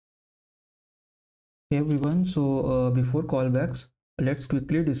Hey everyone, before callbacks, let's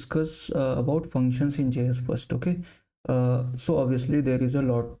quickly discuss about functions in JS first, okay? So obviously there is a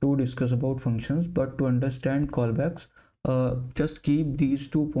lot to discuss about functions, but to understand callbacks, just keep these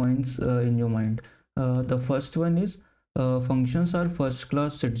 2 points in your mind. The first one is functions are first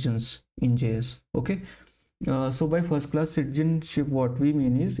class citizens in JS, okay? So by first class citizenship, what we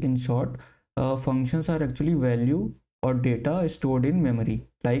mean is, in short, functions are actually value or data stored in memory,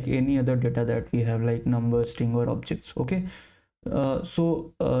 like any other data that we have, like numbers, string, or objects. Okay.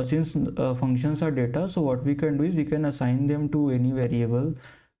 Since functions are data, so what we can do is we can assign them to any variable,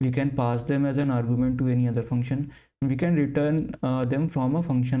 we can pass them as an argument to any other function, we can return them from a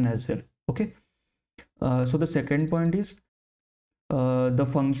function as well. Okay. So the second point is the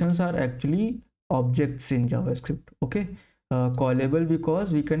functions are actually objects in JavaScript. Okay. Callable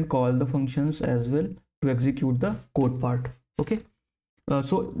because we can call the functions as well to execute the code part. Okay.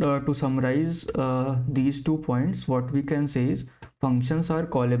 To summarize these 2 points, what we can say is functions are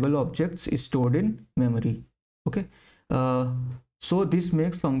callable objects stored in memory. Okay. So this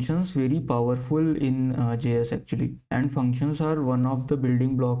makes functions very powerful in JS actually, and functions are one of the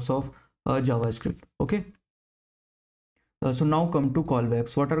building blocks of JavaScript. Okay. So now come to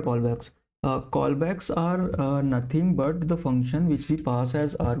callbacks. What are callbacks? Callbacks are nothing but the function which we pass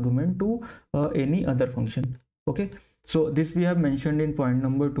as argument to any other function. Okay. So this we have mentioned in point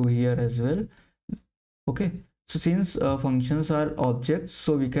number 2 here as well. Okay. So since functions are objects,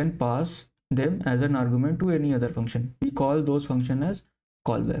 so we can pass them as an argument to any other function. We call those function as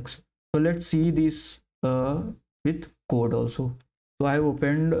callbacks. So let's see this with code also. So I have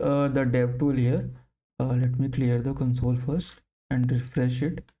opened the dev tool here. Let me clear the console first and refresh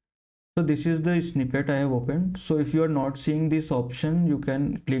it. So this is the snippet I have opened. So if you are not seeing this option, you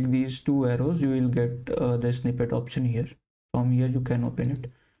can click these 2 arrows, you will get the snippet option here. From here you can open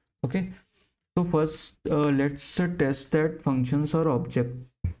it. Okay. So first let's test that functions are object.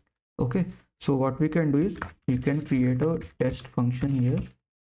 Okay. So what we can do is we can create a test function here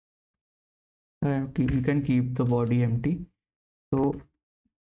and we can keep the body empty. So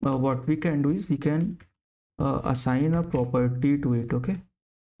what we can do is we can assign a property to it. Okay.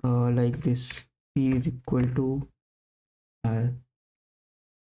 Like this, p is equal to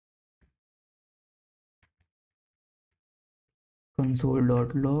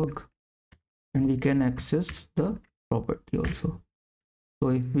console.log, and we can access the property also. So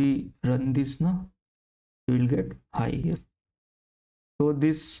if we run this now, we will get hi here. So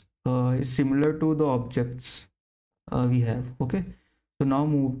this is similar to the objects we have. Okay. So now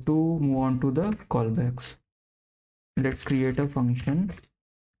move on to the callbacks. Let's create a function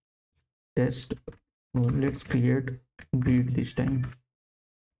test. Let's create greet this time,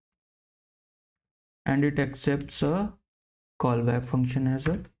 and it accepts a callback function as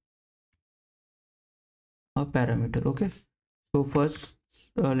a parameter. Okay. So first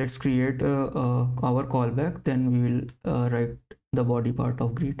let's create our callback, then we will write the body part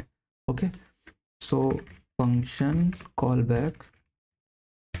of greet. Okay. So function callback,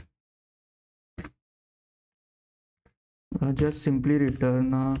 just simply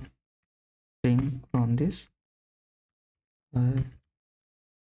return a string from this. I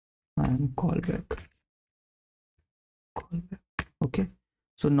am callback. Okay.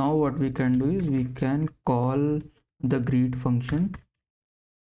 So now what we can do is we can call the greet function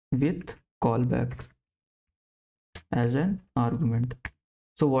with callback as an argument.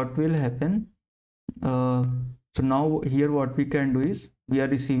 So what will happen? So now here what we can do is we are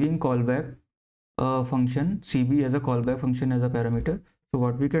receiving callback function cb as a callback function as a parameter. So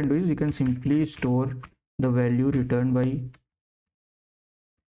what we can do is we can simply store the value returned by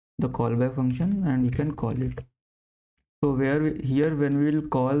the callback function and we can call it. So here when we will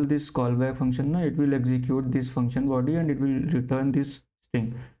call this callback function, it will execute this function body and it will return this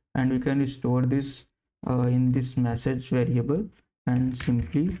string, and we can store this in this message variable and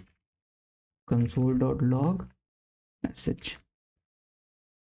simply console.log message.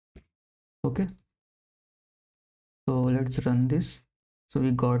 Okay. So let's run this. So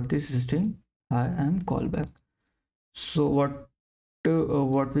we got this string, I am callback. So what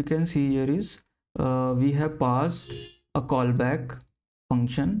we can see here is we have passed a callback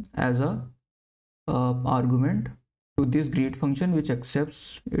function as a argument to this greet function, which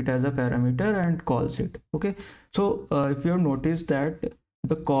accepts it as a parameter and calls it. Okay. So if you have noticed that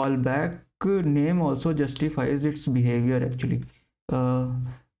the callback name also justifies its behavior actually,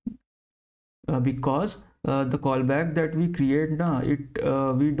 because the callback that we create now,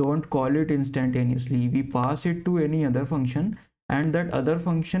 we don't call it instantaneously, we pass it to any other function and that other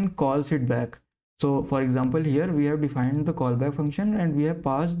function calls it back. So for example, here we have defined the callback function and we have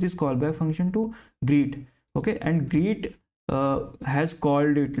passed this callback function to greet. Okay, and greet has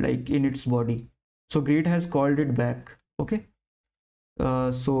called it like in its body, so greet has called it back. Okay,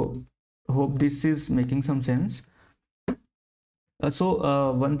 so hope this is making some sense.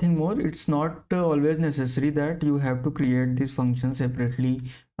 One thing more, it's not always necessary that you have to create this function separately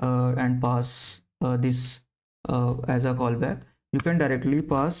and pass this as a callback. You can directly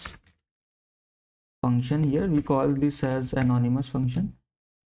pass function here. We call this as anonymous function.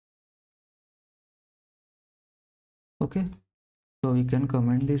 Okay, so we can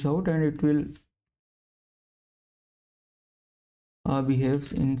comment this out and it will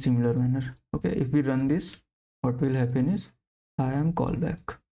behaves in similar manner. Okay, if we run this, what will happen is I am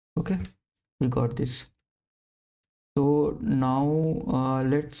callback. Okay, we got this. So now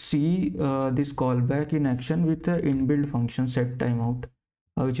let's see this callback in action with the inbuilt function set timeout,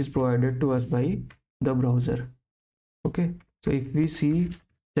 which is provided to us by the browser. Okay, so if we see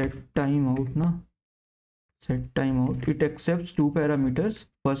set timeout now, set timeout, it accepts two parameters.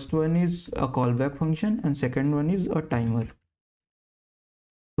 First one is a callback function and second one is a timer.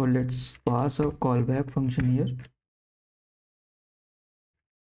 So let's pass a callback function here.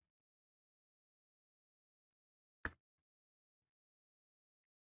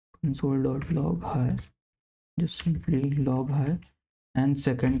 Console.log hi, just simply log hi, and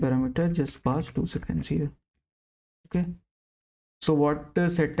second parameter just pass 2 seconds here. Okay, so what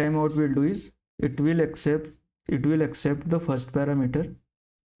set timeout will do is it will accept the first parameter,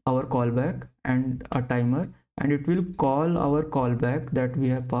 our callback, and a timer, and it will call our callback that we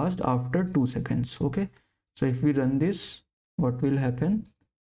have passed after 2 seconds. Okay, so if we run this, what will happen?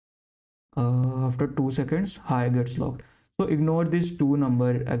 After 2 seconds hi gets logged. So ignore this 2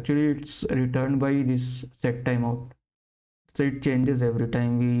 number, actually it's returned by this set timeout, so it changes every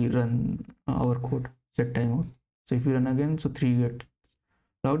time we run our code set timeout. So if we run again, so 3 gets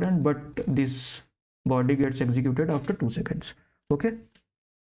logged in, but this body gets executed after 2 seconds. Okay,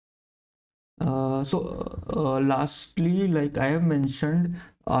 lastly, like I have mentioned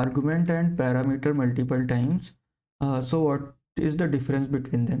argument and parameter multiple times. So what is the difference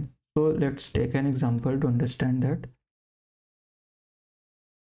between them? So let's take an example to understand that.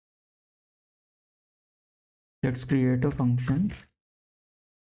 Let's create a function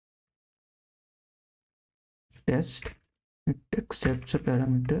test. It accepts a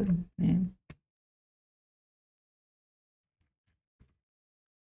parameter name.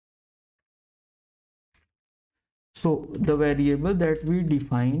 So the variable that we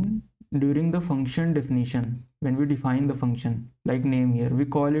define during the function definition, when we define the function like name here, we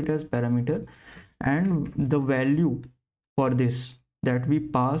call it as parameter, and the value for this that we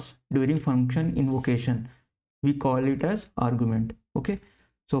pass during function invocation, we call it as argument. Okay,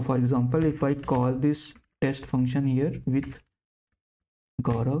 so for example, if I call this test function here with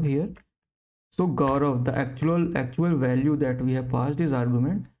Gaurav here, so Gaurav, the actual value that we have passed is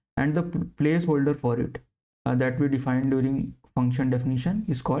argument, and the placeholder for it that we define during function definition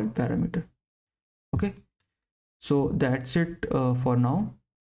is called parameter. Okay, so that's it for now.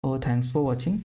 Thanks for watching.